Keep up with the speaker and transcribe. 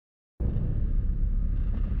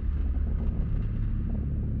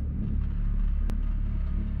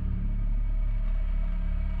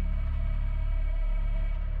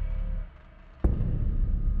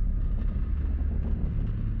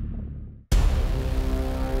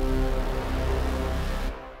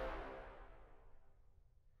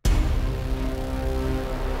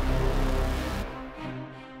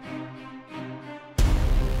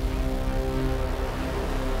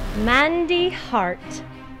Mandy Hart,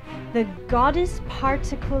 the goddess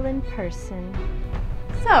particle in person.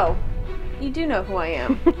 So, you do know who I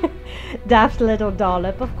am. Daft little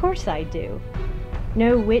dollop, of course I do.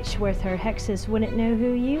 No witch worth her hexes wouldn't know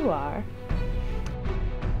who you are.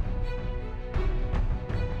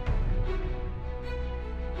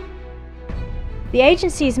 The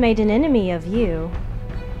agency's made an enemy of you.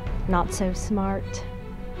 Not so smart.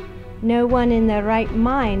 No one in their right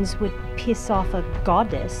minds would piss off a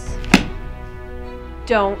goddess.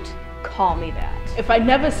 Don't call me that. If I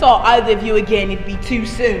never saw either of you again, it'd be too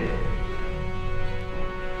soon.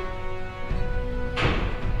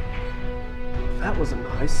 That wasn't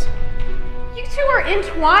nice. You two were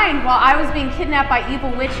entwined while I was being kidnapped by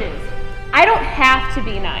evil witches. I don't have to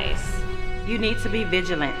be nice. You need to be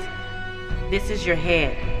vigilant. This is your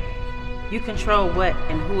head. You control what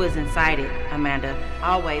and who is inside it, Amanda.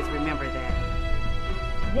 Always remember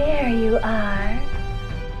that. There you are.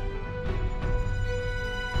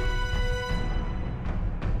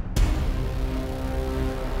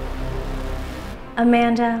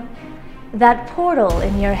 Amanda, that portal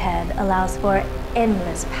in your head allows for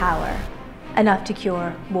endless power. Enough to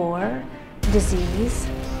cure war, disease,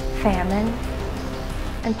 famine,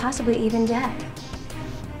 and possibly even death.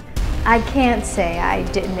 I can't say I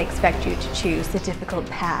didn't expect you to choose the difficult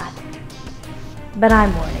path, but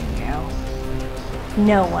I'm warning you.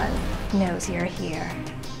 No one knows you're here.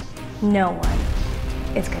 No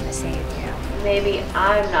one is gonna save you. Maybe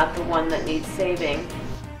I'm not the one that needs saving.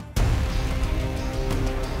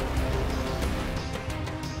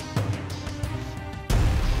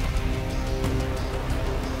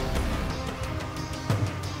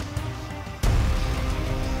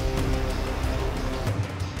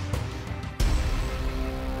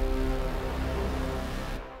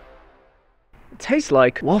 It tastes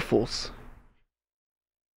like waffles.